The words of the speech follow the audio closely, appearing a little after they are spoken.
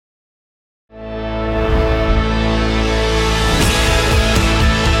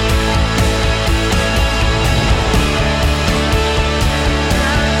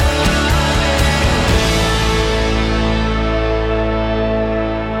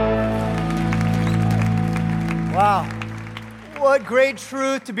what great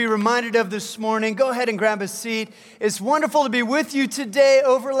truth to be reminded of this morning. Go ahead and grab a seat. It's wonderful to be with you today,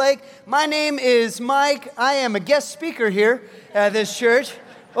 Overlake. My name is Mike. I am a guest speaker here at this church.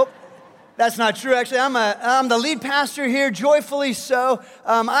 Oh, that's not true, actually. I'm the lead pastor here, joyfully so.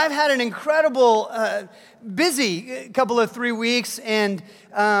 I've had an incredible, busy couple of 3 weeks, and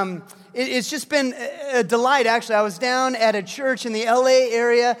it's just been a delight, actually. I was down at a church in the LA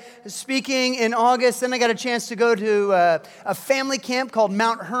area speaking in August. Then I got a chance to go to a family camp called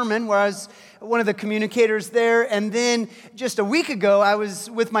Mount Hermon, where I was one of the communicators there. And then just a week ago, I was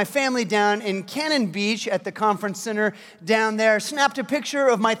with my family down in Cannon Beach at the conference center down there. Snapped a picture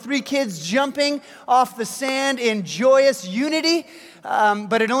of my 3 kids jumping off the sand in joyous unity.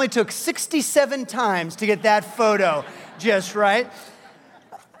 But it only took 67 times to get that photo just right.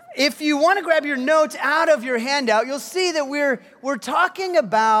 If you want to grab your notes out of your handout, you'll see that we're talking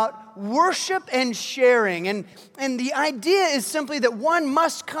about worship and sharing. And the idea is simply that one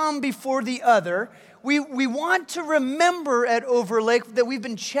must come before the other. We want to remember at Overlake that we've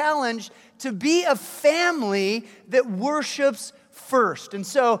been challenged to be a family that worships first. And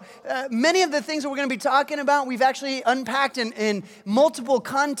so many of the things that we're going to be talking about, we've actually unpacked in multiple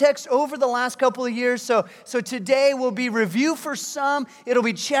contexts over the last couple of years. So today will be review for some, it'll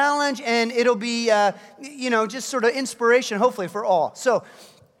be challenge, and it'll be, just sort of inspiration, hopefully, for all. So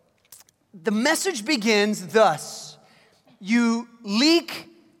the message begins thus: you leak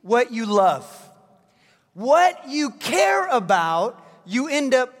what you love. What you care about, you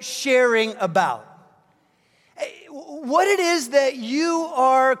end up sharing about. What it is that you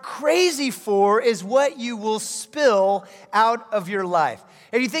are crazy for is what you will spill out of your life.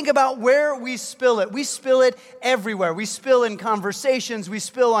 If you think about where we spill it everywhere. We spill in conversations, we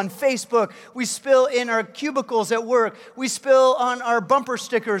spill on Facebook, we spill in our cubicles at work, we spill on our bumper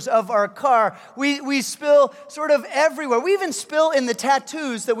stickers of our car, we spill sort of everywhere. We even spill in the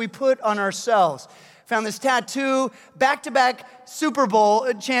tattoos that we put on ourselves. Found this tattoo, back-to-back Super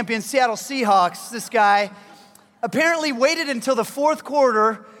Bowl champion, Seattle Seahawks, this guy apparently waited until the fourth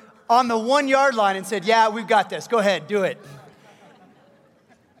quarter on the 1-yard line and said, "Yeah, we've got this. Go ahead, do it."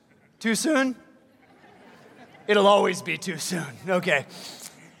 Too soon? It'll always be too soon. Okay.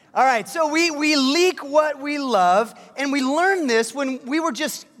 All right, so we leak what we love, and we learned this when we were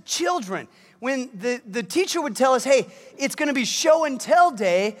just children. When the teacher would tell us, hey, it's going to be show and tell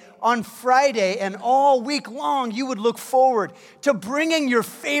day on Friday, and all week long you would look forward to bringing your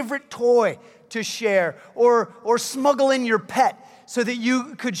favorite toy to share, or smuggle in your pet so that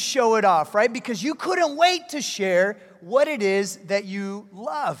you could show it off, right? Because you couldn't wait to share what it is that you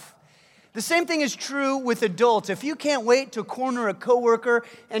love. The same thing is true with adults. If you can't wait to corner a coworker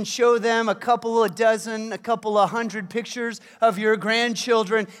and show them a couple of dozen, a couple of 100 pictures of your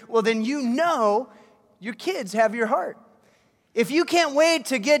grandchildren, well, then you know your kids have your heart. If you can't wait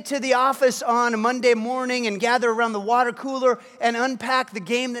to get to the office on a Monday morning and gather around the water cooler and unpack the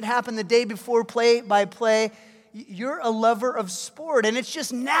game that happened the day before play by play, you're a lover of sport. And it's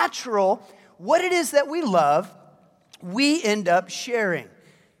just natural. What it is that we love, we end up sharing.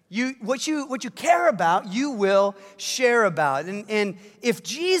 What you care about, you will share about. And if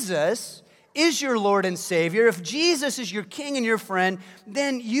Jesus is your Lord and Savior, if Jesus is your King and your friend,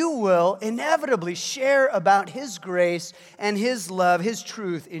 then you will inevitably share about His grace and His love, His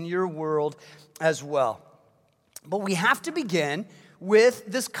truth in your world as well. But we have to begin with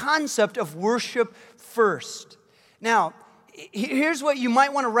this concept of worship first. Now, here's what you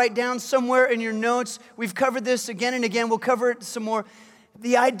might want to write down somewhere in your notes. We've covered this again and again. We'll cover it some more.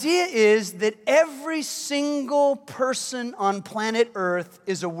 The idea is that every single person on planet Earth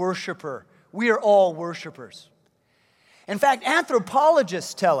is a worshiper. We are all worshipers. In fact,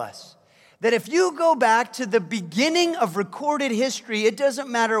 anthropologists tell us that if you go back to the beginning of recorded history, it doesn't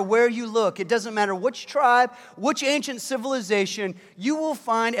matter where you look, it doesn't matter which tribe, which ancient civilization, you will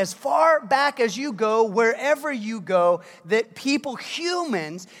find as far back as you go, wherever you go, that people,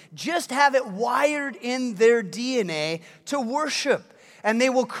 humans, just have it wired in their DNA to worship. And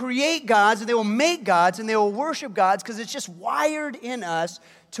they will create gods, and they will make gods, and they will worship gods because it's just wired in us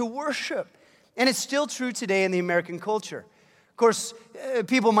to worship. And it's still true today in the American culture. Of course,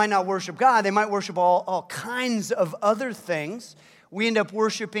 people might not worship God. They might worship all kinds of other things. We end up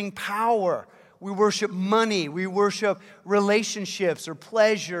worshiping power. We worship money. We worship relationships or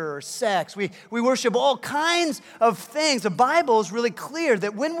pleasure or sex. We worship all kinds of things. The Bible is really clear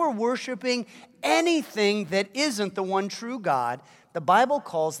that when we're worshiping anything that isn't the one true God, the Bible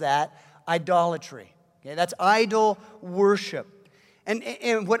calls that idolatry. Okay, that's idol worship.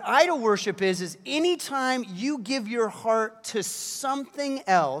 And what idol worship is anytime you give your heart to something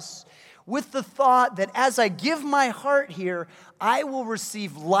else with the thought that as I give my heart here, I will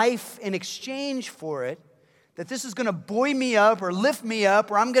receive life in exchange for it, that this is going to buoy me up or lift me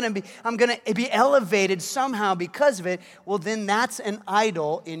up, or I'm going to be elevated somehow because of it, well, then that's an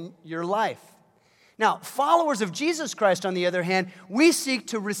idol in your life. Now, followers of Jesus Christ, on the other hand, we seek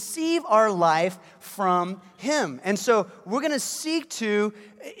to receive our life from Him. And so we're going to seek to,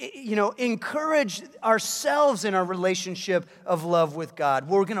 encourage ourselves in our relationship of love with God.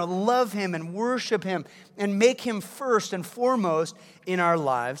 We're going to love Him and worship Him and make Him first and foremost in our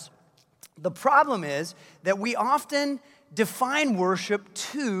lives. The problem is that we often define worship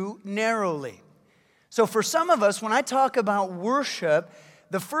too narrowly. So for some of us, when I talk about worship,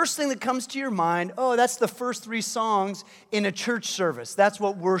 the first thing that comes to your mind, that's the first 3 songs in a church service. That's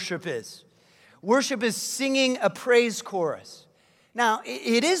what worship is. Worship is singing a praise chorus. Now,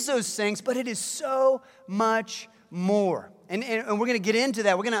 it is those things, but it is so much more. And we're going to get into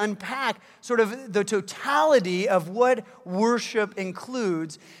that. We're going to unpack sort of the totality of what worship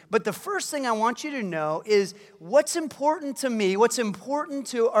includes. But the first thing I want you to know is what's important to me, what's important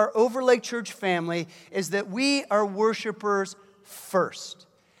to our Overlake Church family is that we are worshipers first.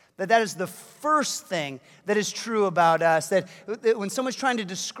 That is the first thing that is true about us. That when someone's trying to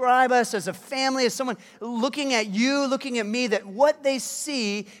describe us as a family, as someone looking at you, looking at me, that what they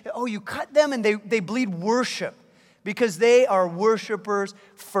see, you cut them and they bleed worship because they are worshipers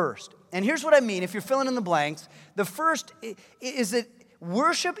first. And here's what I mean, if you're filling in the blanks, the first is that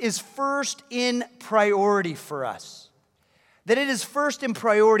worship is first in priority for us. That it is first in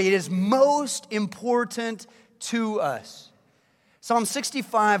priority. It is most important to us. Psalm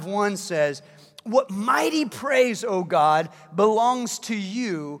 65:1 says, "What mighty praise, O God, belongs to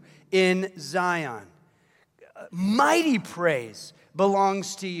you in Zion." Mighty praise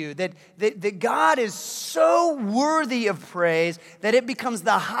belongs to you. That God is so worthy of praise that it becomes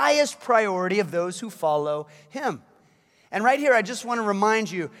the highest priority of those who follow Him. And right here, I just want to remind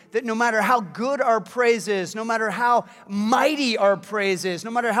you that no matter how good our praise is, no matter how mighty our praise is,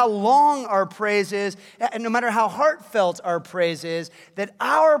 no matter how long our praise is, and no matter how heartfelt our praise is, that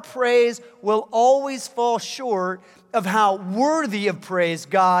our praise will always fall short of how worthy of praise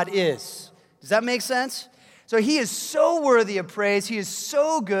God is. Does that make sense? So He is so worthy of praise. He is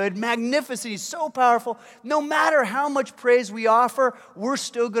so good, magnificent. He's so powerful. No matter how much praise we offer, we're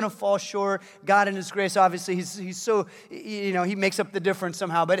still going to fall short. God in His grace, obviously, He's so, He makes up the difference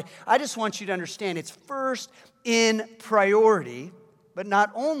somehow. But I just want you to understand it's first in priority, but not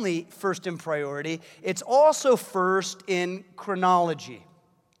only first in priority, it's also first in chronology.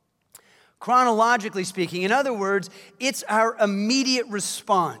 Chronologically speaking, in other words, it's our immediate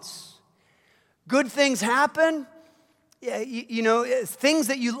response. Good things happen, things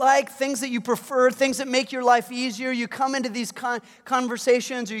that you like, things that you prefer, things that make your life easier. You come into these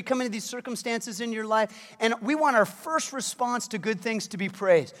conversations or you come into these circumstances in your life, and we want our first response to good things to be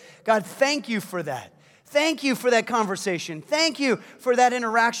praise. God, thank you for that. Thank you for that conversation. Thank you for that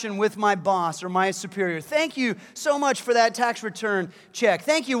interaction with my boss or my superior. Thank you so much for that tax return check.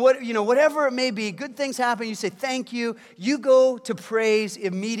 Thank you, whatever it may be, good things happen, you say thank you. You go to praise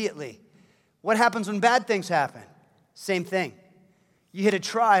immediately. What happens when bad things happen? Same thing. You hit a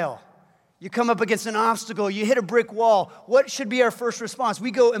trial. You come up against an obstacle. You hit a brick wall. What should be our first response?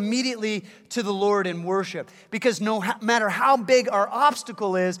 We go immediately to the Lord in worship. Because no matter how big our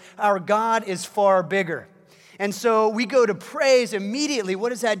obstacle is, our God is far bigger. And so we go to praise immediately. What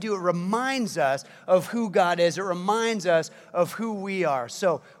does that do? It reminds us of who God is. It reminds us of who we are.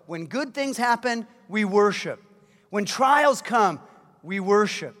 So when good things happen, we worship. When trials come, we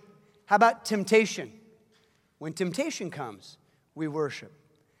worship. How about temptation? When temptation comes, we worship.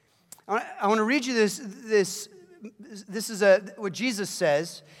 I want to read you this. This is what Jesus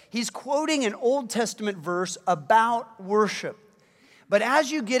says. He's quoting an Old Testament verse about worship. But as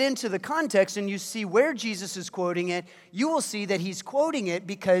you get into the context and you see where Jesus is quoting it, you will see that He's quoting it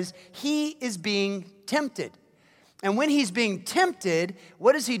because He is being tempted. And when He's being tempted,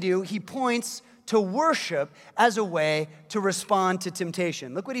 what does He do? He points to worship as a way to respond to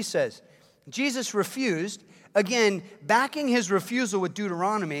temptation. Look what He says. Jesus refused, again, backing His refusal with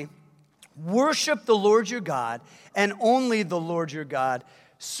Deuteronomy, worship the Lord your God and only the Lord your God.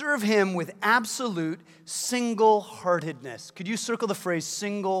 Serve Him with absolute single-heartedness. Could you circle the phrase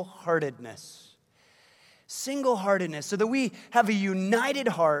single-heartedness? Single-heartedness, so that we have a united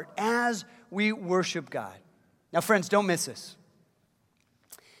heart as we worship God. Now, friends, don't miss this.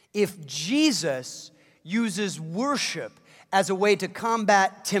 If Jesus uses worship as a way to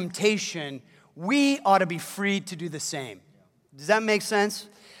combat temptation, we ought to be free to do the same. Does that make sense?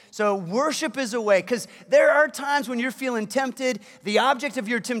 So worship is a way, because there are times when you're feeling tempted. The object of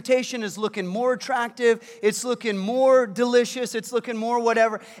your temptation is looking more attractive. It's looking more delicious. It's looking more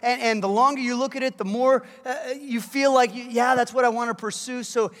whatever. And the longer you look at it, the more you feel like, yeah, that's what I want to pursue.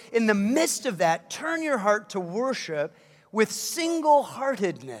 So in the midst of that, turn your heart to worship with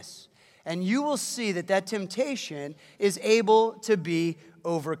single-heartedness. And you will see that that temptation is able to be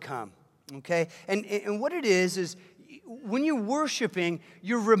overcome. Okay? And what it is when you're worshiping,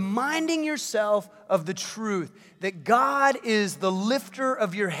 you're reminding yourself of the truth that God is the lifter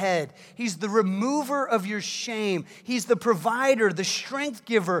of your head. He's the remover of your shame. He's the provider, the strength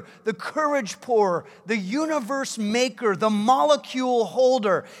giver, the courage pourer, the universe maker, the molecule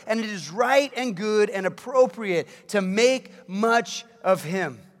holder. And it is right and good and appropriate to make much of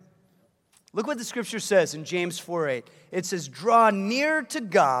him. Look what the scripture says in James 4:8. It says, draw near to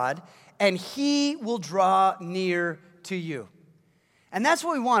God, and he will draw near to you. And that's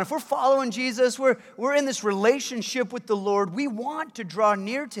what we want. If we're following Jesus, we're in this relationship with the Lord, we want to draw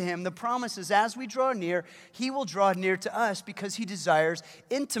near to him. The promise is as we draw near, he will draw near to us because he desires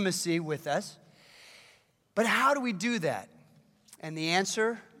intimacy with us. But how do we do that? And the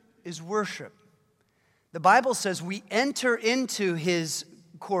answer is worship. The Bible says we enter into his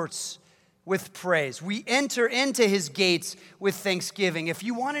courts with praise. We enter into his gates with thanksgiving. If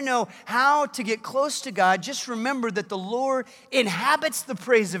you want to know how to get close to God, just remember that the Lord inhabits the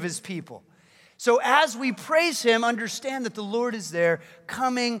praise of his people. So as we praise him, understand that the Lord is there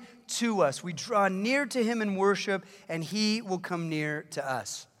coming to us. We draw near to him in worship, and he will come near to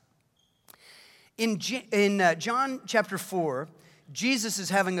us. In John chapter 4, Jesus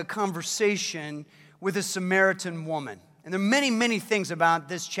is having a conversation with a Samaritan woman. And there are many, many things about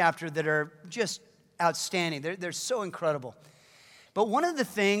this chapter that are just outstanding. They're so incredible. But one of the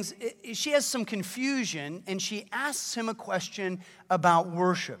things, she has some confusion, and she asks him a question about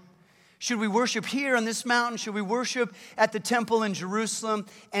worship. Should we worship here on this mountain? Should we worship at the temple in Jerusalem?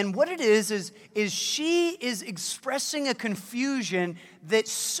 And what it is she is expressing a confusion that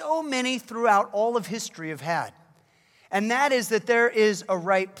so many throughout all of history have had. And that is that there is a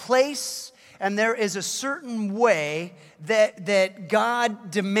right place and there is a certain way that God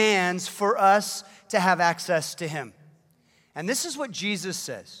demands for us to have access to him. And this is what Jesus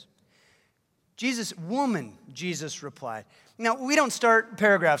says. Woman, Jesus replied. Now, we don't start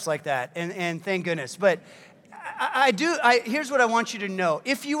paragraphs like that, and thank goodness. But here's what I want you to know.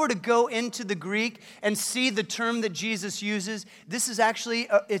 If you were to go into the Greek and see the term that Jesus uses, this is actually,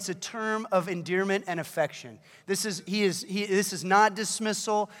 it's a term of endearment and affection. This is not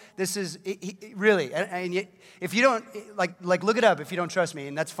dismissal. This is, really, and if you don't, like look it up if you don't trust me,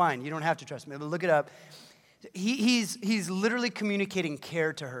 and that's fine. You don't have to trust me, but look it up. He's literally communicating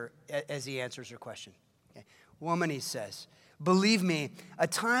care to her as he answers her question. Okay. Woman, he says, believe me, a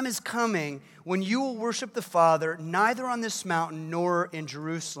time is coming when you will worship the Father neither on this mountain nor in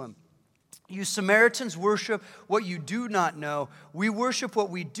Jerusalem. You Samaritans worship what you do not know. We worship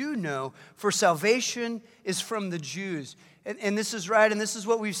what we do know, for salvation is from the Jews. And this is right, and this is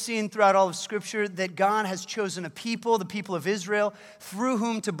what we've seen throughout all of Scripture, that God has chosen a people, the people of Israel, through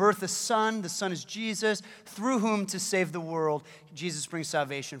whom to birth a son. The son is Jesus, through whom to save the world. Jesus brings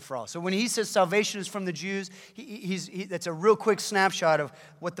salvation for all. So when he says salvation is from the Jews, that's a real quick snapshot of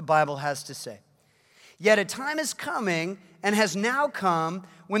what the Bible has to say. Yet a time is coming and has now come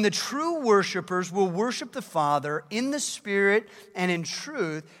when the true worshipers will worship the Father in the Spirit and in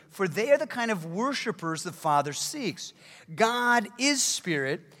truth, for they are the kind of worshipers the Father seeks. God is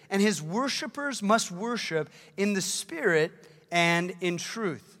Spirit, and his worshipers must worship in the Spirit and in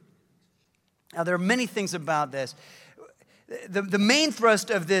truth. Now, there are many things about this. The main thrust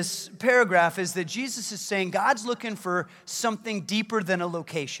of this paragraph is that Jesus is saying God's looking for something deeper than a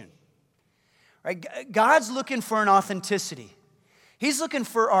location. Right? God's looking for an authenticity. He's looking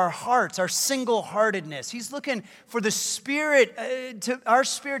for our hearts, our single-heartedness. He's looking for the Spirit, our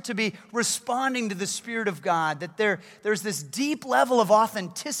spirit to be responding to the Spirit of God, that there's this deep level of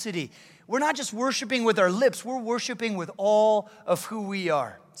authenticity. We're not just worshiping with our lips, we're worshiping with all of who we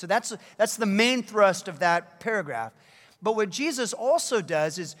are. So that's the main thrust of that paragraph. But what Jesus also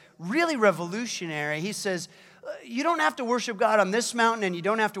does is really revolutionary. He says, you don't have to worship God on this mountain, and you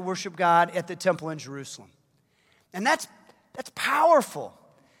don't have to worship God at the temple in Jerusalem. And that's powerful.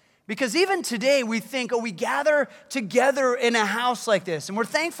 Because even today we think, we gather together in a house like this, and we're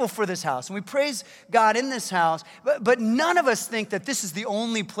thankful for this house, and we praise God in this house, but none of us think that this is the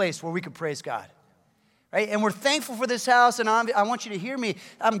only place where we could praise God. Right? And we're thankful for this house, and I want you to hear me.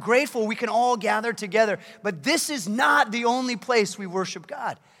 I'm grateful we can all gather together, but this is not the only place we worship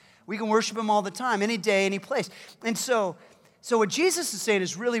God. We can worship him all the time, any day, any place. And so So what Jesus is saying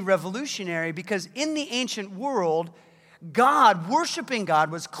is really revolutionary because in the ancient world, God, worshiping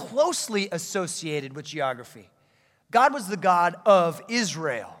God, was closely associated with geography. God was the God of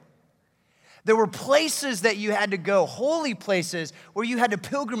Israel. There were places that you had to go, holy places where you had to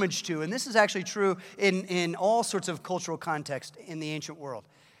pilgrimage to. And this is actually true in all sorts of cultural context in the ancient world.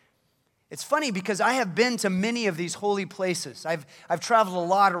 It's funny because I have been to many of these holy places. I've traveled a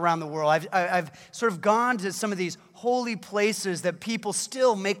lot around the world. I've sort of gone to some of these holy places that people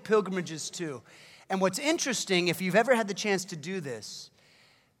still make pilgrimages to. And what's interesting, if you've ever had the chance to do this,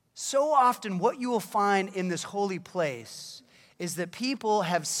 so often what you will find in this holy place is that people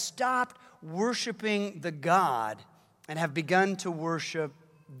have stopped worshiping the God and have begun to worship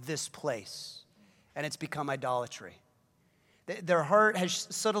this place. And it's become idolatry. Their heart has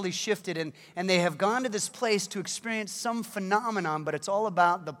subtly shifted, and they have gone to this place to experience some phenomenon, but it's all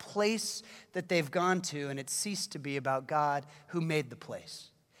about the place that they've gone to, and it ceased to be about God who made the place.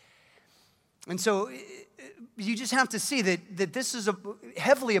 And so you just have to see that this is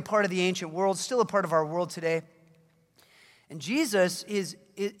heavily a part of the ancient world, still a part of our world today. And Jesus is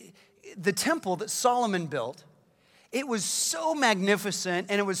the temple that Solomon built. It was so magnificent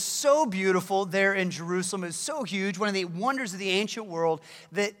and it was so beautiful there in Jerusalem. It was so huge, one of the wonders of the ancient world,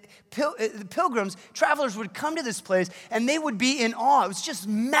 that pilgrims, travelers would come to this place and they would be in awe. It was just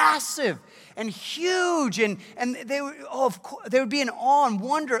massive and huge, and they would be in awe and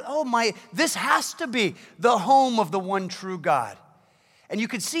wonder, this has to be the home of the one true God. And you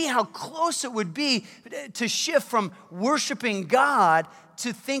could see how close it would be to shift from worshiping God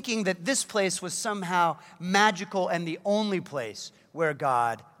to thinking that this place was somehow magical and the only place where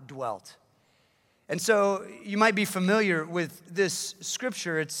God dwelt. And so you might be familiar with this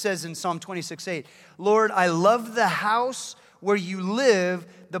scripture. It says in Psalm 26:8, Lord, I love the house where you live,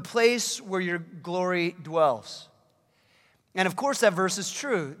 the place where your glory dwells. And of course that verse is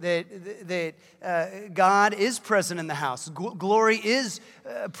true, that God is present in the house. Glory is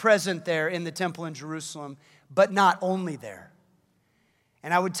present there in the temple in Jerusalem, but not only there.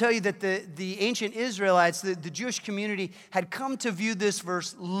 And I would tell you that the ancient Israelites, the Jewish community, had come to view this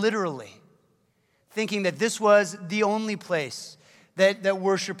verse literally, thinking that this was the only place that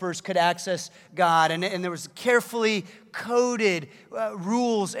worshipers could access God. And there was carefully coded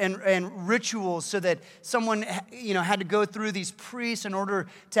rules and rituals so that someone had to go through these priests in order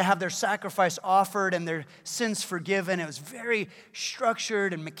to have their sacrifice offered and their sins forgiven. It was very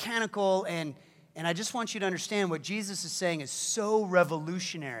structured and mechanical, and I just want you to understand what Jesus is saying is so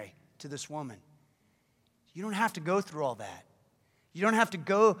revolutionary to this woman. You don't have to go through all that. You don't have to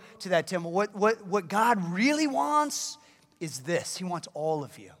go to that temple. What God really wants is this. He wants all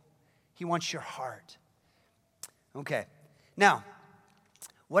of you. He wants your heart. Okay. Now,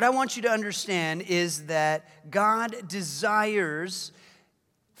 what I want you to understand is that God desires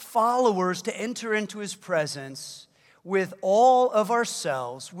followers to enter into his presence with all of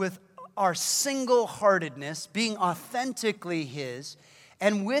ourselves, with our single-heartedness, being authentically his,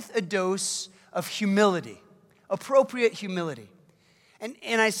 and with a dose of humility, appropriate humility.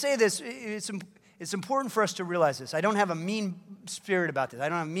 And I say this, it's important for us to realize this. I don't have a mean spirit about this. I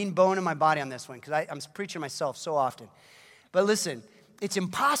don't have a mean bone in my body on this one because I'm preaching myself so often. But listen, it's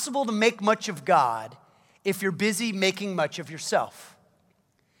impossible to make much of God if you're busy making much of yourself.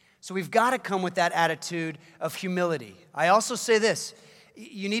 So we've got to come with that attitude of humility. I also say this.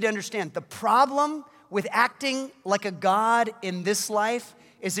 You need to understand, the problem with acting like a God in this life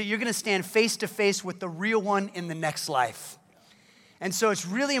is that you're going to stand face to face with the real one in the next life. And so it's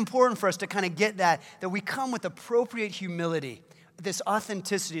really important for us to kind of get that we come with appropriate humility, this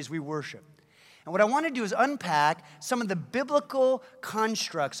authenticity as we worship. And what I want to do is unpack some of the biblical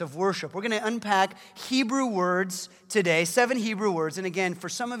constructs of worship. We're going to unpack Hebrew words today, 7 Hebrew words. And again, for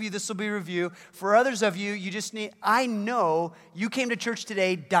some of you, this will be review. For others of you, I know you came to church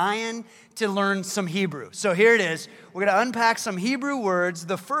today dying to learn some Hebrew. So here it is. We're going to unpack some Hebrew words.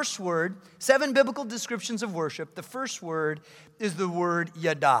 The first word, 7 biblical descriptions of worship. The first word is the word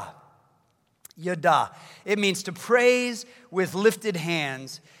yada. Yada. It means to praise with lifted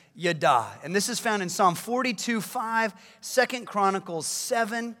hands. Yada. And this is found in Psalm 42:5, 2 Chronicles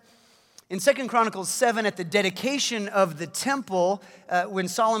 7. In 2 Chronicles 7, at the dedication of the temple, when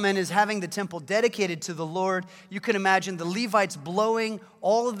Solomon is having the temple dedicated to the Lord, you can imagine the Levites blowing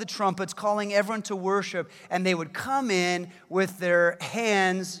all of the trumpets, calling everyone to worship, and they would come in with their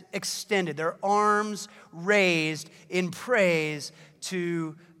hands extended, their arms raised in praise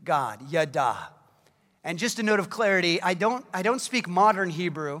to God. Yada. And just a note of clarity, I don't speak modern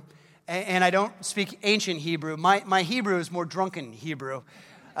Hebrew, and I don't speak ancient Hebrew. My Hebrew is more drunken Hebrew.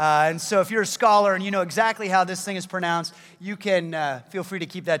 And so if you're a scholar and you know exactly how this thing is pronounced, you can feel free to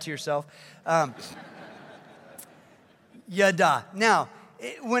keep that to yourself. Yada. Now,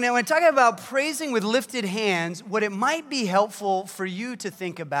 when I'm talking about praising with lifted hands, what it might be helpful for you to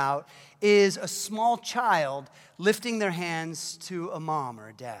think about is a small child lifting their hands to a mom or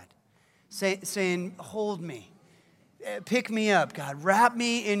a dad, saying, hold me, pick me up, God, wrap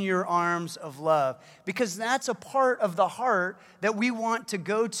me in your arms of love, because that's a part of the heart that we want to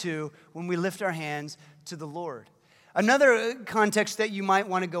go to when we lift our hands to the Lord. Another context that you might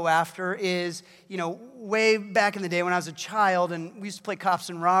want to go after is, way back in the day when I was a child and we used to play cops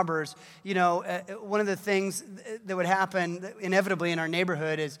and robbers, one of the things that would happen inevitably in our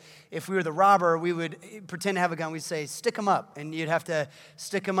neighborhood is if we were the robber, we would pretend to have a gun. We'd say, stick them up, and you'd have to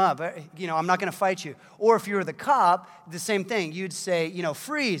stick them up. I'm not going to fight you. Or if you were the cop, the same thing. You'd say,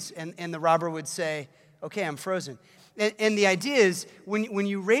 freeze, and the robber would say, okay, I'm frozen. And the idea is when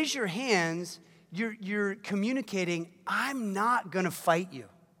you raise your hands, you're communicating, I'm not going to fight you.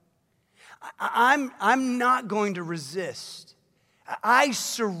 I'm not going to resist. I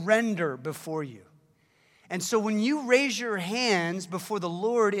surrender before you. And so when you raise your hands before the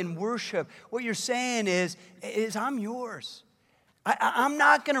Lord in worship, what you're saying is I'm yours. I'm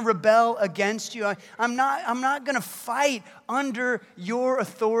not going to rebel against you. I'm not going to fight under your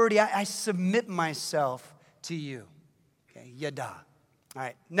authority. I submit myself to you. Okay, yada. All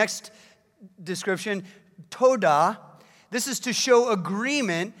right, next description, toda. This is to show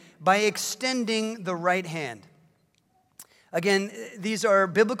agreement by extending the right hand. Again, these are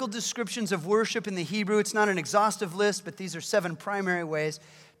biblical descriptions of worship in the Hebrew. It's not an exhaustive list, but these are 7 primary ways.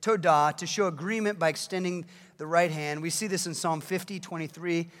 Toda, to show agreement by extending the right hand. We see this in Psalm 50,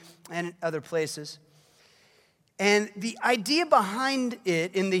 23, and in other places. And the idea behind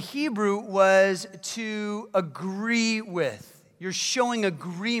it in the Hebrew was to agree with. You're showing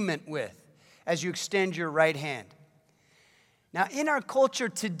agreement with as you extend your right hand. Now, in our culture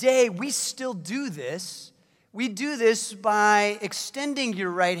today, we still do this. We do this by extending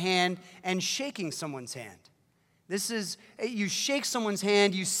your right hand and shaking someone's hand. This is, you shake someone's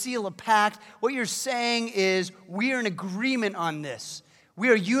hand, you seal a pact. What you're saying is, we are in agreement on this. We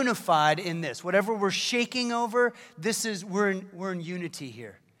are unified in this. Whatever we're shaking over, we're in unity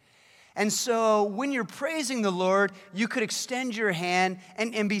here. And so when you're praising the Lord, you could extend your hand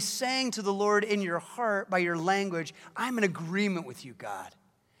and be saying to the Lord in your heart by your language, I'm in agreement with you, God.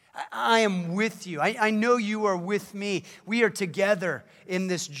 I am with you. I know you are with me. We are together in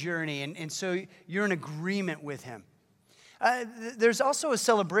this journey. And so you're in agreement with him. There's also a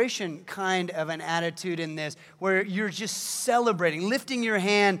celebration kind of an attitude in this where you're just celebrating, lifting your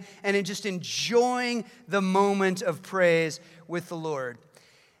hand and just enjoying the moment of praise with the Lord.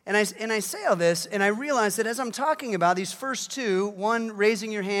 And I say all this, and I realize that as I'm talking about these first two, one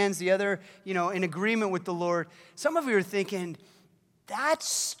raising your hands, the other, in agreement with the Lord, some of you are thinking,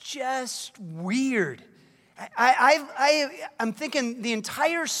 that's just weird. I'm thinking the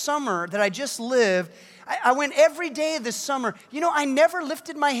entire summer that I just lived, I went every day this summer. I never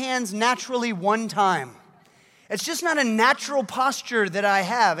lifted my hands naturally one time. It's just not a natural posture that I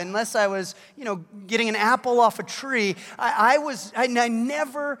have, unless I was, getting an apple off a tree. I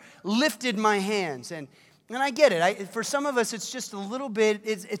never lifted my hands, and I get it. For some of us, it's just a little bit.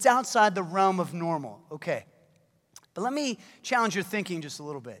 It's outside the realm of normal. Okay, but let me challenge your thinking just a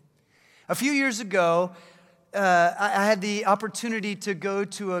little bit. A few years ago, I had the opportunity to go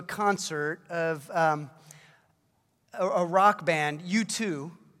to a concert of a rock band,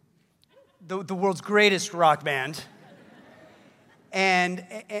 U2. The world's greatest rock band, and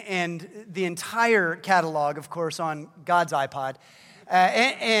the entire catalog, of course, on God's iPod,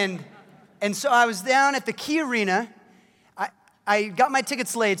 and so I was down at the Key Arena. I got my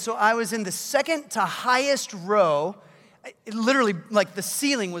tickets late, so I was in the second to highest row. Literally, like the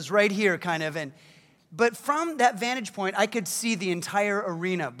ceiling was right here, kind of, but from that vantage point, I could see the entire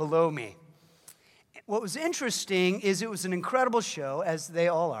arena below me. What was interesting is it was an incredible show, as they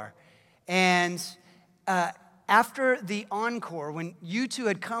all are. And after the encore, when U2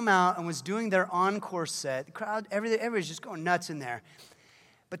 had come out and was doing their encore set, the crowd, everybody's just going nuts in there.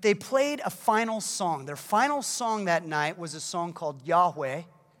 But they played a final song. Their final song that night was a song called Yahweh,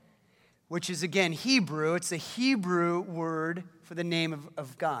 which is, again, Hebrew. It's a Hebrew word for the name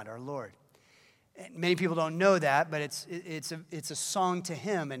of God, our Lord. And many people don't know that, but it's a song to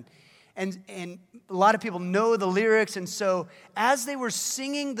him. And a lot of people know the lyrics, and so as they were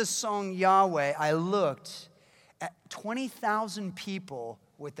singing the song Yahweh, I looked at 20,000 people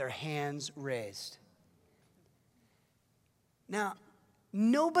with their hands raised. Now,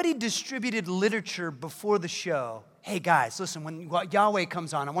 nobody distributed literature before the show hey guys, listen, when Yahweh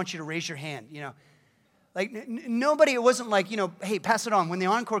comes on, I want you to raise your hand, Like nobody, it wasn't like, hey, pass it on. When the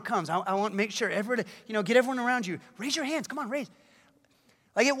encore comes, I want to make sure everybody, get everyone around you. Raise your hands, come on, raise.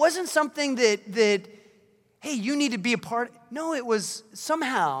 Like it wasn't something that hey, you need to be a part. No, it was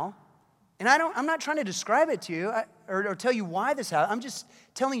somehow, and I'm not trying to describe it to you or tell you why this happened. I'm just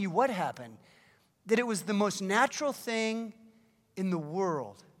telling you what happened. That it was the most natural thing in the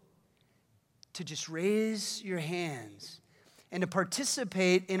world to just raise your hands and to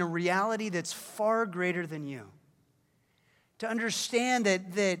participate in a reality that's far greater than you. To understand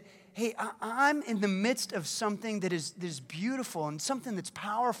that hey, I'm in the midst of something that is beautiful and something that's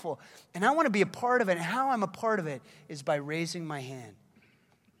powerful, and I want to be a part of it, and how I'm a part of it is by raising my hand.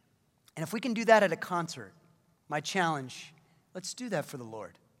 And if we can do that at a concert, my challenge, let's do that for the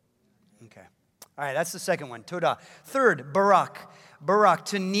Lord. Okay. All right, that's the second one, Todah. Third, Barak. Barak,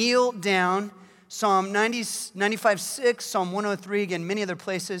 to kneel down. Psalm 95:6, Psalm 103, again, many other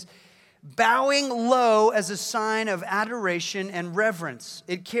places. Bowing low as a sign of adoration and reverence.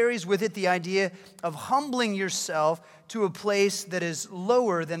 It carries with it the idea of humbling yourself to a place that is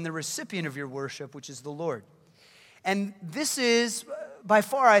lower than the recipient of your worship, which is the Lord. And this is, by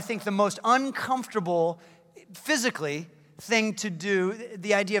far, I think, the most uncomfortable, physically, thing to do,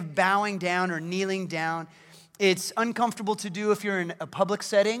 the idea of bowing down or kneeling down. It's uncomfortable to do if you're in a public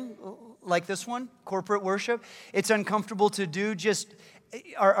setting like this one, corporate worship. It's uncomfortable to do just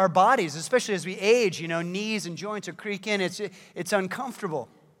our bodies, especially as we age, knees and joints are creaking. It's uncomfortable.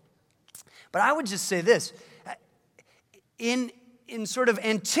 But I would just say this. In sort of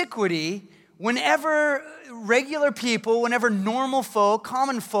antiquity, whenever regular people, whenever normal folk,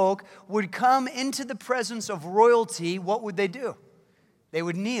 common folk would come into the presence of royalty, what would they do? They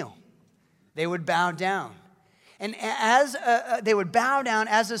would kneel. They would bow down. And as they would bow down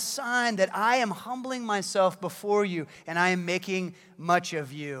as a sign that I am humbling myself before you and I am making much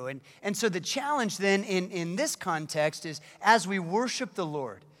of you. And so the challenge then in this context is as we worship the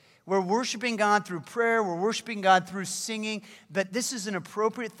Lord, we're worshiping God through prayer, we're worshiping God through singing, but this is an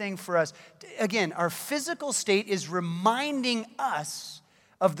appropriate thing for us. Again, our physical state is reminding us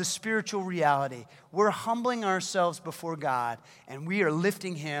of the spiritual reality. We're humbling ourselves before God and we are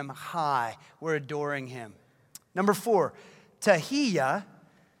lifting Him high. We're adoring Him. Number 4, tahiyya,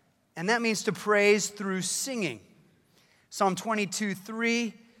 and that means to praise through singing. Psalm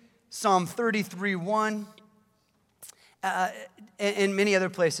 22:3, Psalm 33:1, and many other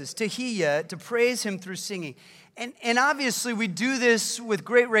places. Tahiyya, to praise Him through singing. And obviously we do this with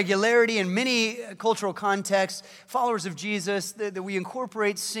great regularity in many cultural contexts, followers of Jesus, that we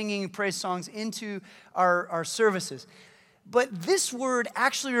incorporate singing praise songs into our services. But this word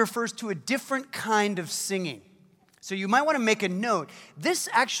actually refers to a different kind of singing. So you might want to make a note. This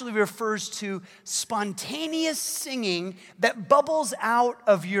actually refers to spontaneous singing that bubbles out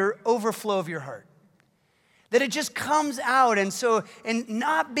of your overflow of your heart. That it just comes out, and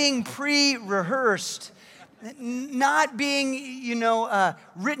not being pre-rehearsed, not being,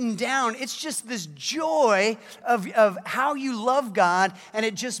 written down. It's just this joy of how you love God, and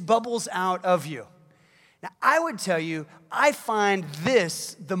it just bubbles out of you. Now, I would tell you, I find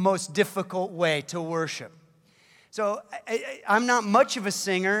this the most difficult way to worship. So I'm not much of a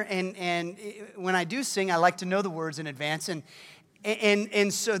singer, and when I do sing, I like to know the words in advance,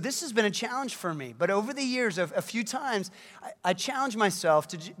 and so this has been a challenge for me. But over the years, a few times, I challenge myself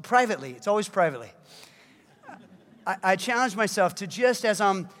to, privately, it's always privately, I challenge myself to just, as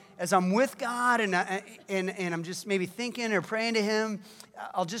I'm with God, and I'm just maybe thinking or praying to Him,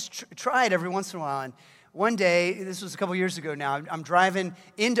 I'll just try it every once in a while. And one day, this was a couple years ago now, I'm driving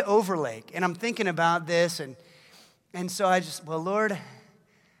into Overlake, and I'm thinking about this, and so I just, well, Lord,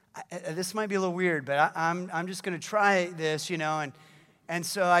 this might be a little weird, but I'm just going to try this, and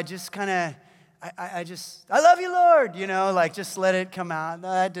so I just kind of, I love you, Lord, just let it come out. No,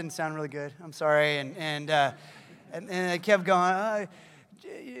 that didn't sound really good. I'm sorry, and I kept going,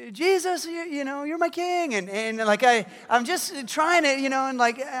 Jesus, you're my king, and I'm just trying to, and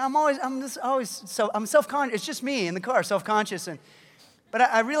I'm self-conscious. It's just me in the car, self-conscious, but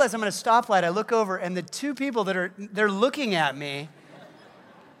I realize I'm at a stoplight. I look over, and the two people they're looking at me,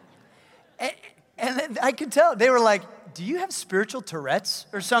 and I could tell they were like, "Do you have spiritual Tourette's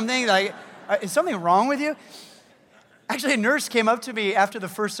or something? Like, is something wrong with you?" Actually, a nurse came up to me after the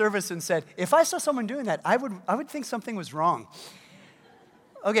first service and said, "If I saw someone doing that, I would think something was wrong."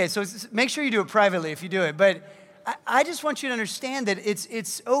 Okay, so make sure you do it privately if you do it, but I just want you to understand that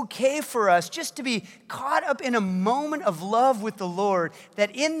it's okay for us just to be caught up in a moment of love with the Lord,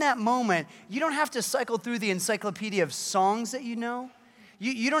 that in that moment, you don't have to cycle through the encyclopedia of songs that you know.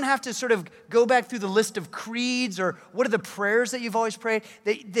 You don't have to sort of go back through the list of creeds or what are the prayers that you've always prayed.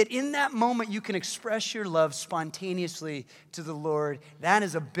 That in that moment you can express your love spontaneously to the Lord. That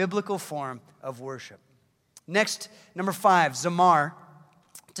is a biblical form of worship. Next, number 5, zamar,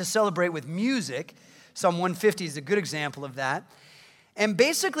 to celebrate with music. Psalm 150 is a good example of that. And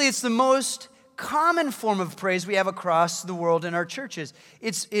basically it's the most common form of praise we have across the world in our churches.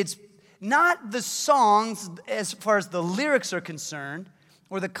 It's not the songs as far as the lyrics are concerned,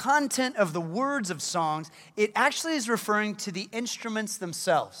 or the content of the words of songs. It actually is referring to the instruments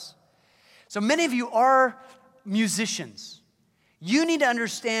themselves. So many of you are musicians. You need to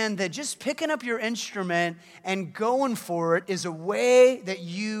understand that just picking up your instrument and going for it is a way that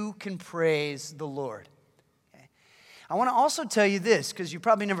you can praise the Lord. Okay? I want to also tell you this, because you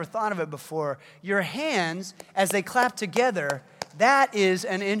probably never thought of it before. Your hands, as they clap together, that is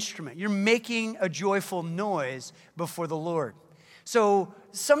an instrument. You're making a joyful noise before the Lord. So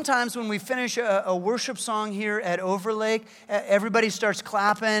sometimes when we finish a worship song here at Overlake, everybody starts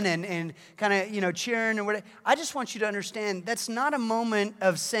clapping and kind of, cheering and whatever. I just want you to understand that's not a moment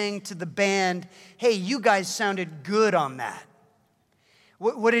of saying to the band, hey, you guys sounded good on that.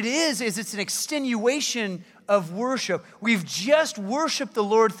 What it is it's an extenuation of worship. We've just worshiped the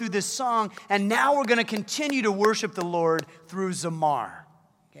Lord through this song, and now we're going to continue to worship the Lord through zamar.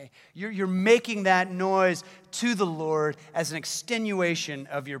 Okay? You're making that noise to the Lord as an extenuation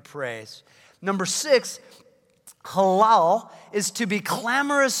of your praise. Number 6, halal is to be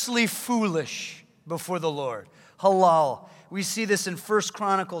clamorously foolish before the Lord. Halal. We see this in 1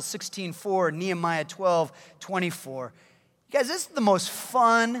 Chronicles 16:4, Nehemiah 12:24. You guys, this is the most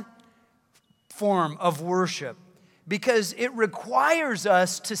fun form of worship because it requires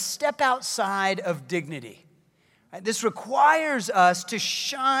us to step outside of dignity. This requires us to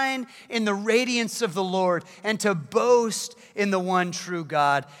shine in the radiance of the Lord and to boast in the one true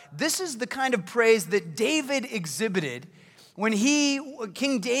God. This is the kind of praise that David exhibited when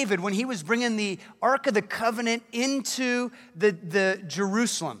King David, when he was bringing the Ark of the Covenant into the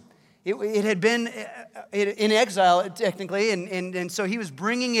Jerusalem. It had been in exile, technically, and so he was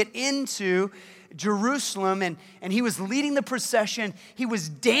bringing it into Jerusalem, and he was leading the procession. He was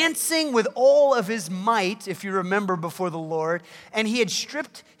dancing with all of his might, if you remember, before the Lord, and he had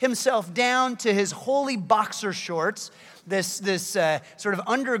stripped himself down to his holy boxer shorts, this sort of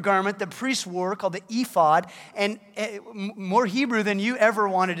undergarment that priests wore called the ephod, and more Hebrew than you ever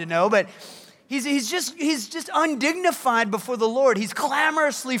wanted to know, but He's just undignified before the Lord. He's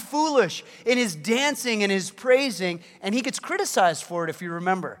clamorously foolish in his dancing and his praising, and he gets criticized for it, if you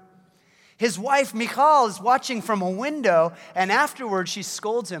remember. His wife, Michal, is watching from a window, and afterwards she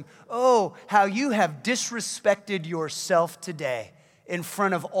scolds him. Oh, how you have disrespected yourself today in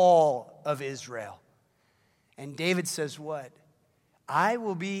front of all of Israel. And David says what? I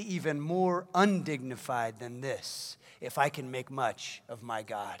will be even more undignified than this if I can make much of my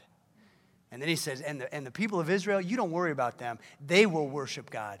God. And then he says, and the people of Israel, you don't worry about them. They will worship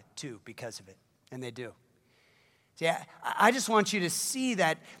God too because of it. And they do. See, I just want you to see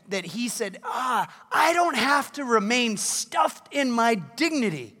that he said, I don't have to remain stuffed in my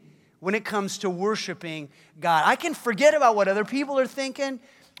dignity when it comes to worshiping God. I can forget about what other people are thinking,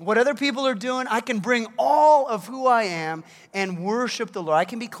 what other people are doing. I can bring all of who I am and worship the Lord. I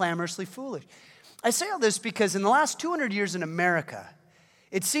can be clamorously foolish. I say all this because in the last 200 years in America,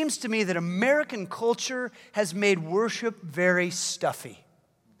 it seems to me that American culture has made worship very stuffy.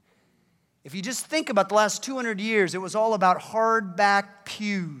 If you just think about the last 200 years, it was all about hardback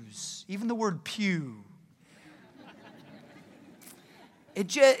pews. Even the word pew.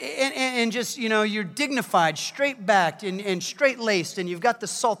 You're dignified, straight-backed, and straight-laced, and you've got the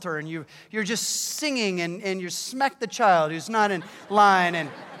psalter, and you're just singing, and you smack the child who's not in line, and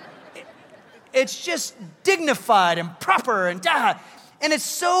it's just dignified and proper and And it's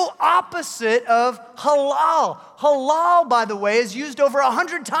so opposite of halal. Halal, by the way, is used over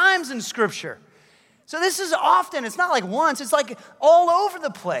 100 times in Scripture. So this is often, it's not like once, it's like all over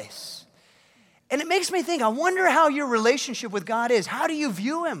the place. And it makes me think, I wonder how your relationship with God is. How do you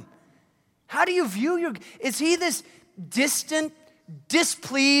view Him? How do you view is He this distant,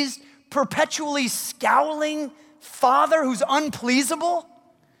 displeased, perpetually scowling Father who's unpleasable?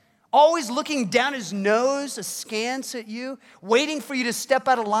 Always looking down his nose askance at you, waiting for you to step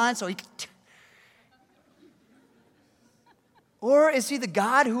out of line so he can... Or is he the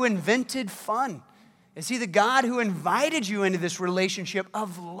God who invented fun? Is he the God who invited you into this relationship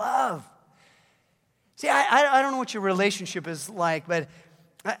of love? See, I don't know what your relationship is like, but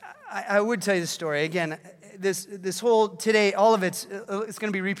I would tell you the story. Again, this whole today, all of it's going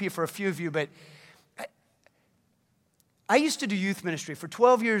to be repeat for a few of you, but I used to do youth ministry. For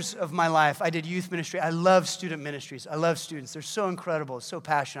 12 years of my life, I did youth ministry. I love student ministries. I love students. They're so incredible, so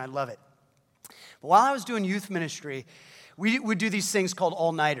passionate. I love it. But while I was doing youth ministry, we would do these things called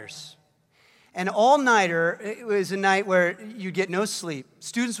all-nighters. An all-nighter, it was a night where you'd get no sleep.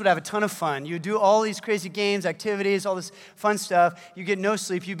 Students would have a ton of fun. You'd do all these crazy games, activities, all this fun stuff. You'd get no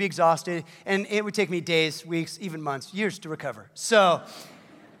sleep. You'd be exhausted. And it would take me days, weeks, even months, years to recover. So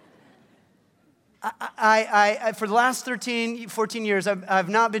I for the last 13, 14 years, I've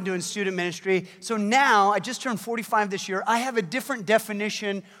not been doing student ministry. So now, I just turned 45 this year. I have a different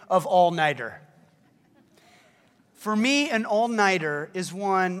definition of all-nighter. For me, an all-nighter is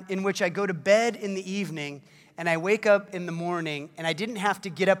one in which I go to bed in the evening and I wake up in the morning and I didn't have to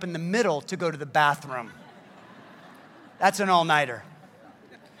get up in the middle to go to the bathroom. That's an all-nighter.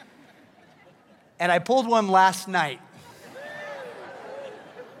 And I pulled one last night.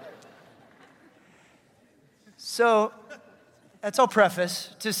 So that's all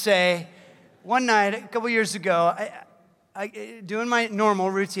preface to say, one night, a couple years ago, I doing my normal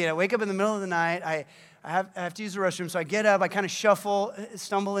routine. I wake up in the middle of the night. I have to use the restroom, so I get up, I kind of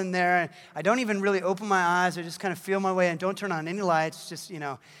stumble in there. I don't even really open my eyes. I just kind of feel my way and don't turn on any lights. Just,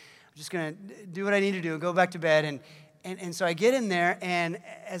 I'm just going to do what I need to do and go back to bed. And so I get in there, and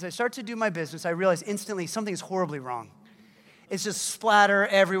as I start to do my business, I realize instantly something's horribly wrong. It's just splatter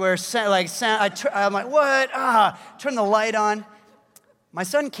everywhere. I'm like, what? Turn the light on. My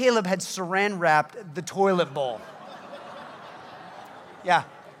son Caleb had saran wrapped the toilet bowl. Yeah.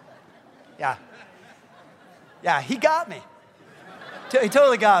 Yeah, he got me. He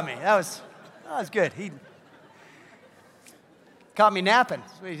totally got me. That was good. He caught me napping.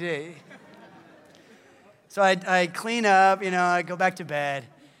 That's what he did. So I clean up, I go back to bed.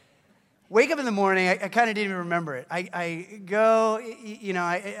 Wake up in the morning, I kind of didn't even remember it. I go,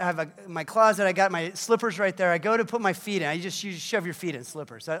 I have my closet, I got my slippers right there. I go to put my feet in. You just shove your feet in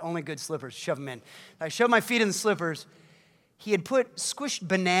slippers. Only good slippers, shove them in. I shove my feet in the slippers. He had put squished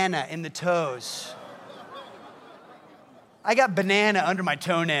banana in the toes. I got banana under my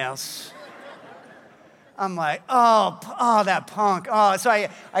toenails. I'm like, oh, that punk. Oh, so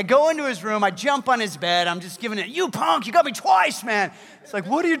I go into his room, I jump on his bed, I'm just giving it, you punk, you got me twice, man. It's like,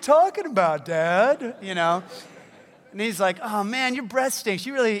 what are you talking about, Dad? And he's like, oh man, your breath stinks.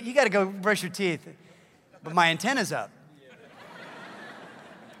 You got to go brush your teeth. But my antenna's up.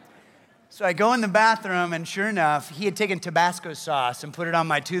 So I go in the bathroom, and sure enough, he had taken Tabasco sauce and put it on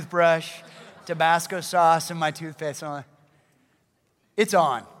my toothbrush, Tabasco sauce in my toothpaste. I'm like, it's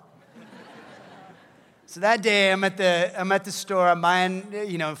on. So that day, I'm at the store. I'm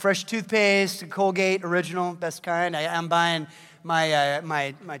buying, fresh toothpaste, Colgate original, best kind. I'm buying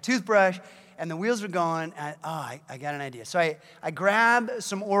my toothbrush, and the wheels are going. And I got an idea. So I grab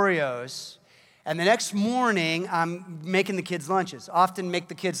some Oreos, and the next morning, I'm making the kids' lunches. Often make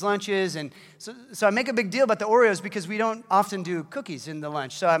the kids' lunches, and so I make a big deal about the Oreos because we don't often do cookies in the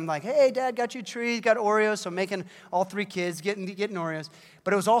lunch. So I'm like, hey, Dad, got you a treat, got Oreos. So I'm making all three kids getting Oreos.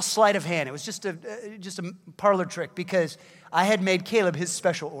 But it was all sleight of hand. It was just a parlor trick because I had made Caleb his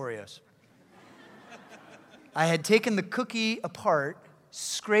special Oreos. I had taken the cookie apart,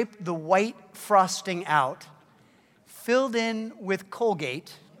 scraped the white frosting out, filled in with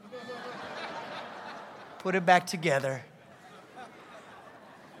Colgate, put it back together.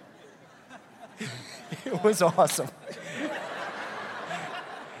 It was awesome.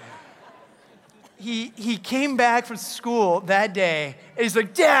 He came back from school that day, and he's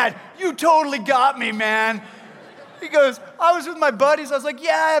like, Dad, you totally got me, man. He goes, I was with my buddies. I was like,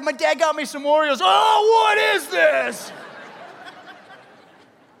 yeah, my dad got me some Oreos. Oh, what is this?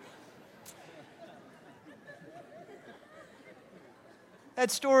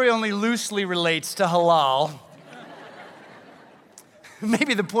 That story only loosely relates to halal.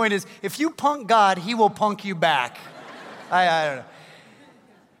 Maybe the point is, if you punk God, he will punk you back. I don't know.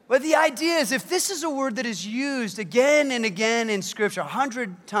 But the idea is, if this is a word that is used again and again in Scripture,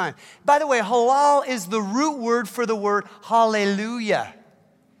 100 times. By the way, halal is the root word for the word hallelujah,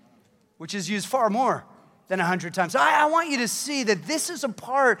 which is used far more than 100 times. I want you to see that this is a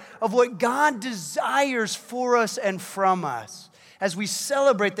part of what God desires for us and from us as we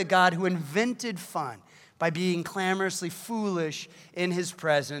celebrate the God who invented fun by being clamorously foolish in his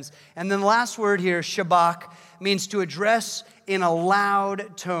presence. And then the last word here, shabach, means to address in a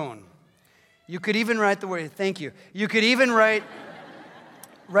loud tone. You could even write the word, thank you. You could even write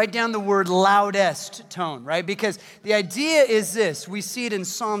down the word loudest tone, right? Because the idea is this. We see it in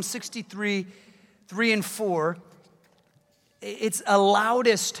Psalm 63, 3 and 4. It's a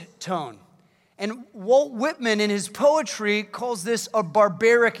loudest tone. And Walt Whitman in his poetry calls this a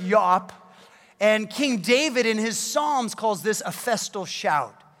barbaric yawp. And King David in his Psalms calls this a festal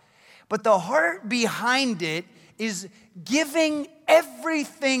shout. But the heart behind it is giving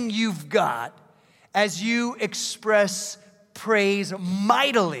everything you've got as you express praise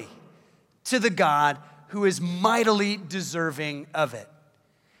mightily to the God who is mightily deserving of it.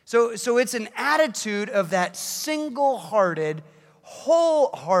 So it's an attitude of that single-hearted,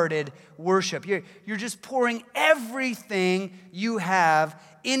 wholehearted worship. You're just pouring everything you have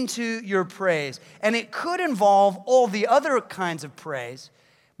into your praise. And it could involve all the other kinds of praise,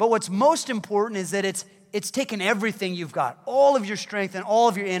 but what's most important is that it's taken everything you've got. All of your strength and all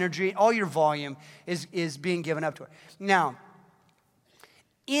of your energy, all your volume is being given up to it. Now,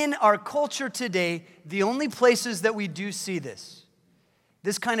 in our culture today, the only places that we do see this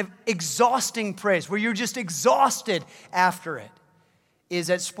kind of exhausting praise, where you're just exhausted after it, is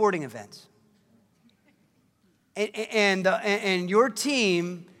at sporting events. And your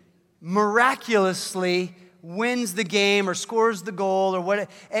team miraculously wins the game or scores the goal or what.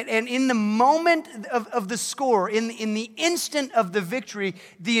 And in the moment of the score, in the instant of the victory,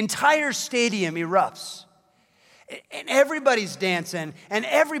 the entire stadium erupts. And everybody's dancing, and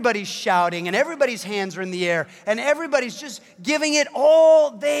everybody's shouting, and everybody's hands are in the air, and everybody's just giving it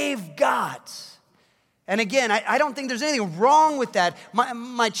all they've got. And again, I don't think there's anything wrong with that.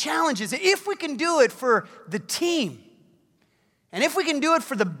 My challenge is if we can do it for the team, and if we can do it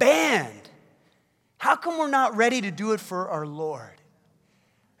for the band, how come we're not ready to do it for our Lord?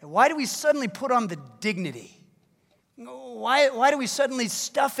 And why do we suddenly put on the dignity? Why do we suddenly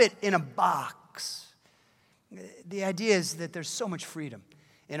stuff it in a box? The idea is that there's so much freedom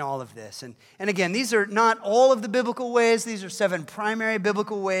in all of this. And again, these are not all of the biblical ways. These are 7 primary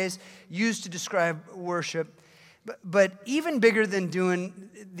biblical ways used to describe worship. But even bigger than doing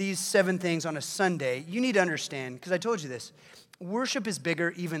these 7 things on a Sunday, you need to understand, because I told you this, worship is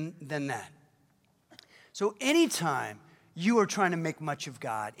bigger even than that. So anytime you are trying to make much of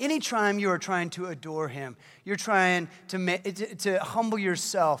God, anytime you are trying to adore Him, you're trying to humble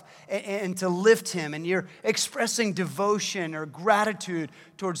yourself and to lift Him, and you're expressing devotion or gratitude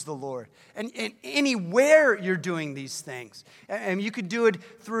towards the Lord. And anywhere you're doing these things, and you could do it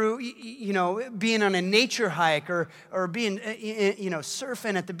through, being on a nature hike or being,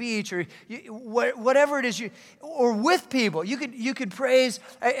 surfing at the beach or whatever it is, or with people. You could praise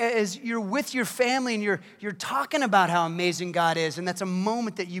as you're with your family and you're talking about how amazing God is, and that's a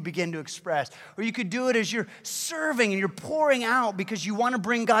moment that you begin to express. Or you could do it as you're serving and you're pouring out because you want to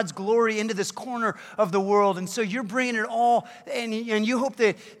bring God's glory into this corner of the world, and so you're bringing it all, and you hope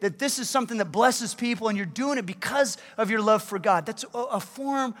that this is something that blesses people, and you're doing it because of your love for God. That's a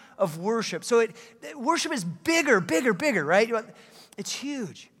form of worship. So worship is bigger, right? It's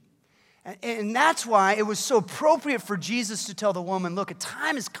huge. And that's why it was so appropriate for Jesus to tell the woman, look, a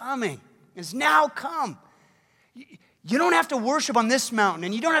time is coming. It's now come. You don't have to worship on this mountain,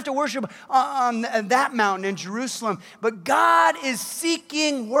 and you don't have to worship on that mountain in Jerusalem, but God is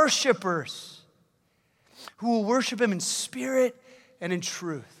seeking worshipers who will worship Him in spirit and in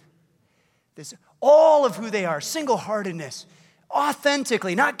truth. This, all of who they are, single-heartedness,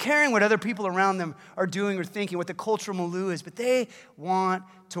 authentically, not caring what other people around them are doing or thinking, what the cultural milieu is, but they want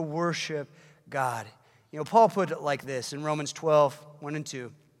to worship God. Paul put it like this in Romans 12, 1 and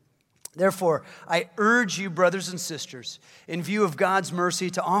 2. Therefore, I urge you, brothers and sisters, in view of God's mercy,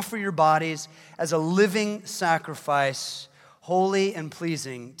 to offer your bodies as a living sacrifice, holy and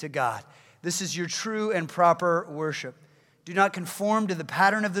pleasing to God. This is your true and proper worship. Do not conform to the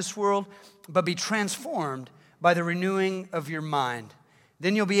pattern of this world, but be transformed by the renewing of your mind.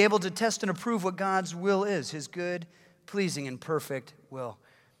 Then you'll be able to test and approve what God's will is, His good, pleasing, and perfect will.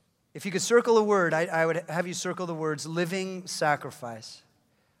 If you could circle a word, I would have you circle the words living sacrifice.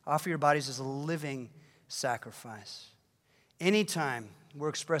 Offer your bodies as a living sacrifice. Anytime we're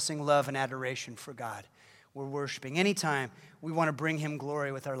expressing love and adoration for God, we're worshiping. Anytime we want to bring Him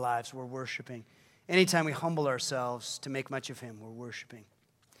glory with our lives, we're worshiping. Anytime we humble ourselves to make much of Him, we're worshiping.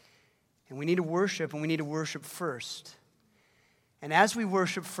 And we need to worship, and we need to worship first. And as we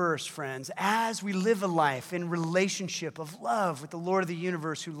worship first, friends, as we live a life in relationship of love with the Lord of the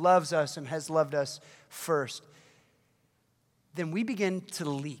universe who loves us and has loved us first, then we begin to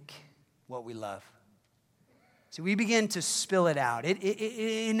leak what we love. So we begin to spill it out. It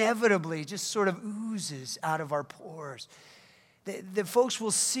inevitably just sort of oozes out of our pores. The folks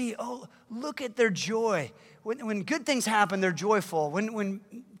will see, oh, look at their joy. When good things happen, they're joyful. When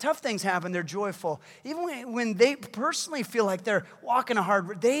tough things happen, they're joyful. Even when they personally feel like they're walking a hard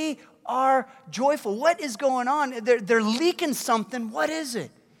road, they are joyful. What is going on? They're leaking something. What is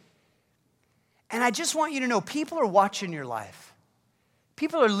it? And I just want you to know, people are watching your life.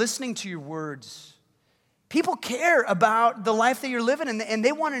 People are listening to your words. People care about the life that you're living, and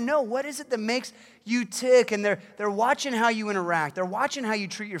they want to know what is it that makes you tick, and they're watching how you interact. They're watching how you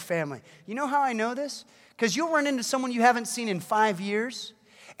treat your family. You know how I know this? Because you'll run into someone you haven't seen in 5 years,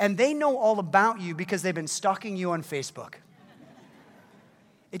 and they know all about you because they've been stalking you on Facebook.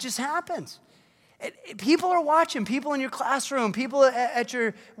 It just happens. People are watching, people in your classroom, people at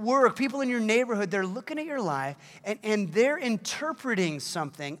your work, people in your neighborhood. They're looking at your life, and they're interpreting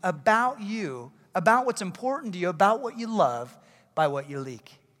something about you, about what's important to you, about what you love, by what you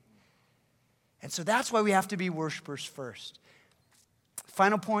leak. And so that's why we have to be worshipers first.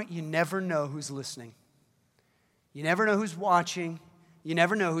 Final point, you never know who's listening. You never know who's watching. You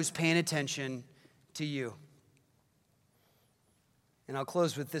never know who's paying attention to you. And I'll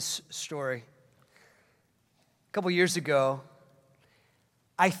close with this story. A couple years ago,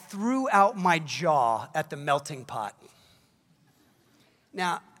 I threw out my jaw at the Melting Pot.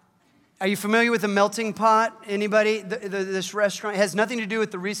 Now, are you familiar with the Melting Pot? Anybody? This restaurant, it has nothing to do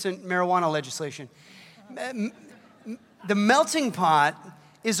with the recent marijuana legislation. The Melting Pot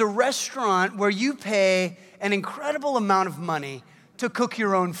is a restaurant where you pay an incredible amount of money to cook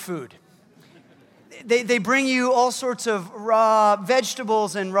your own food. They bring you all sorts of raw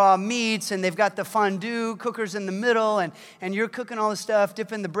vegetables and raw meats, and they've got the fondue cookers in the middle, and you're cooking all the stuff,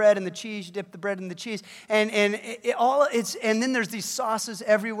 dipping the bread in the cheese, you dip the bread in the cheese, and then there's these sauces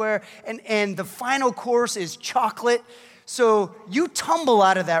everywhere, and the final course is chocolate. So you tumble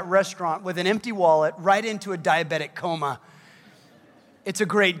out of that restaurant with an empty wallet right into a diabetic coma. It's a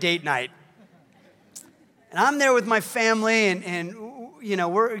great date night. And I'm there with my family, and you know,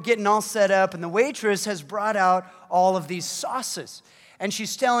 we're getting all set up, and the waitress has brought out all of these sauces. And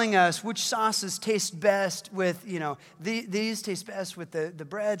she's telling us which sauces taste best with, you know, these taste best with the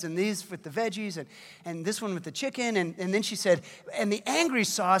breads, and these with the veggies, and this one with the chicken. And then she said, and the angry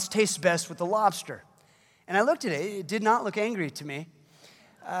sauce tastes best with the lobster. And I looked at it. It did not look angry to me.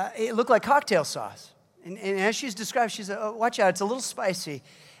 It looked like cocktail sauce. And as she's described, she said, oh, watch out, it's a little spicy.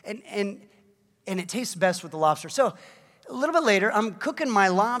 And it tastes best with the lobster. So a little bit later, I'm cooking my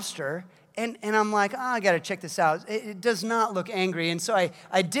lobster, and I'm like, I got to check this out. It does not look angry. And so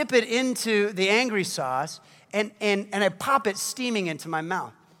I dip it into the angry sauce, and I pop it steaming into my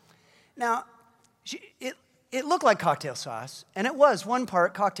mouth. Now, it looked like cocktail sauce, and it was 1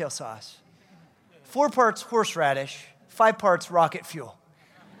 part cocktail sauce, 4 parts horseradish, 5 parts rocket fuel.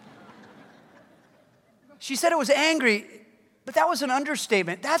 She said it was angry, but that was an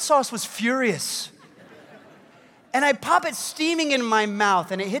understatement. That sauce was furious. And I pop it steaming in my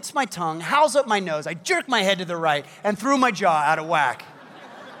mouth, and it hits my tongue, howls up my nose. I jerk my head to the right and threw my jaw out of whack.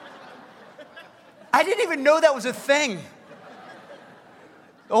 I didn't even know that was a thing.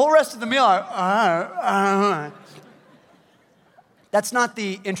 The whole rest of the meal, that's not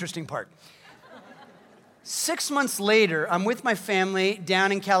the interesting part. 6 months later, I'm with my family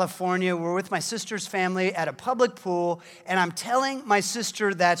down in California. We're with my sister's family at a public pool, and I'm telling my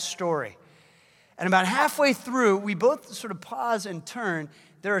sister that story. And about halfway through, we both sort of pause and turn.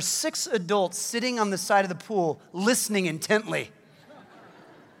 There are 6 adults sitting on the side of the pool, listening intently.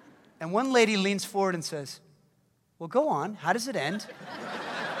 And one lady leans forward and says, well, go on. How does it end?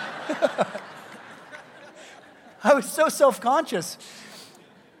 I was so self-conscious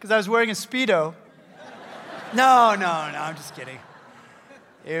because I was wearing a Speedo. No, I'm just kidding.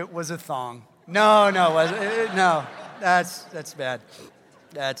 It was a thong. No, that's bad.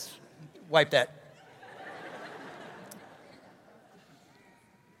 Wipe that.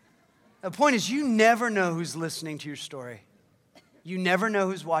 The point is, you never know who's listening to your story. You never know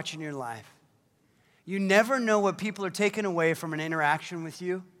who's watching your life. You never know what people are taking away from an interaction with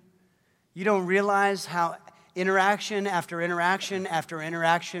you. You don't realize how interaction after interaction after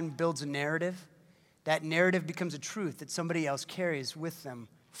interaction builds a narrative. That narrative becomes a truth that somebody else carries with them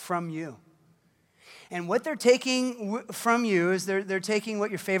from you. And what they're taking from you is they're taking what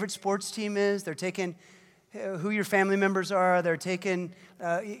your favorite sports team is. They're taking who your family members are. They're taking,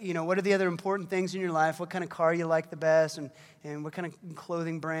 what are the other important things in your life? What kind of car you like the best, and what kind of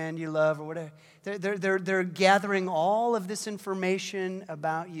clothing brand you love, or whatever. They're gathering all of this information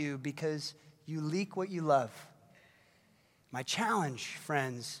about you because you leak what you love. My challenge,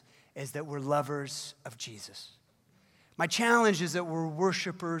 friends, is that we're lovers of Jesus. My challenge is that we're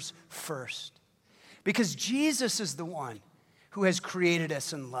worshipers first. Because Jesus is the one who has created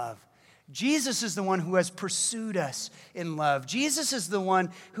us in love. Jesus is the one who has pursued us in love. Jesus is the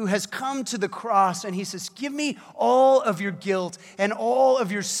one who has come to the cross and he says, give me all of your guilt and all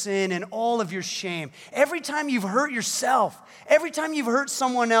of your sin and all of your shame. Every time you've hurt yourself, every time you've hurt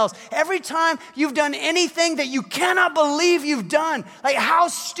someone else, every time you've done anything that you cannot believe you've done, like how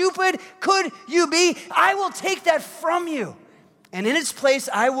stupid could you be? I will take that from you. And in its place,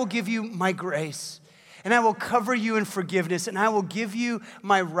 I will give you my grace. And I will cover you in forgiveness, and I will give you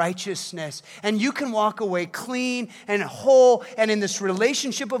my righteousness. And you can walk away clean and whole and in this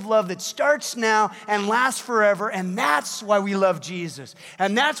relationship of love that starts now and lasts forever. And that's why we love Jesus.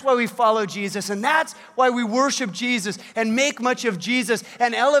 And that's why we follow Jesus. And that's why we worship Jesus and make much of Jesus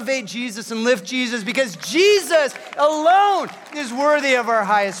and elevate Jesus and lift Jesus, because Jesus alone is worthy of our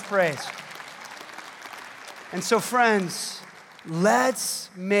highest praise. And so, friends,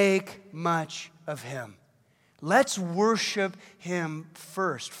 let's make much of him. Let's worship him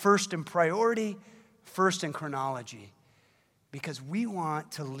first in priority, first in chronology, because we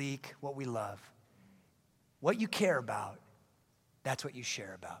want to leak what we love. What you care about, that's what you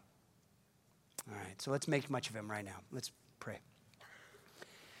share about. All right, so let's make much of him right now. Let's pray.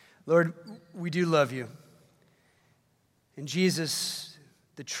 Lord, we do love you. And Jesus,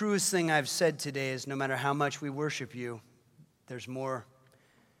 the truest thing I've said today is no matter how much we worship you, there's more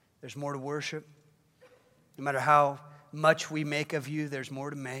to worship. No matter how much we make of you, there's more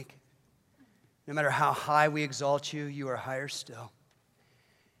to make. No matter how high we exalt you, you are higher still.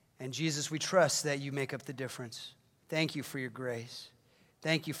 And Jesus, we trust that you make up the difference. Thank you for your grace.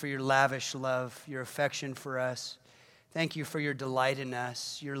 Thank you for your lavish love, your affection for us. Thank you for your delight in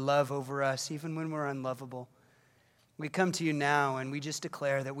us, your love over us, even when we're unlovable. We come to you now and we just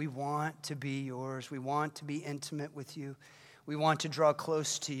declare that we want to be yours. We want to be intimate with you. We want to draw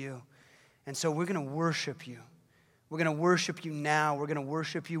close to you. And so we're going to worship you. We're going to worship you now. We're going to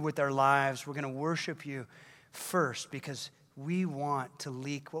worship you with our lives. We're going to worship you first because we want to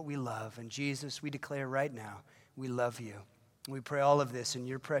leak what we love. And Jesus, we declare right now, we love you. We pray all of this in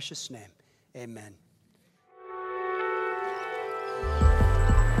your precious name. Amen.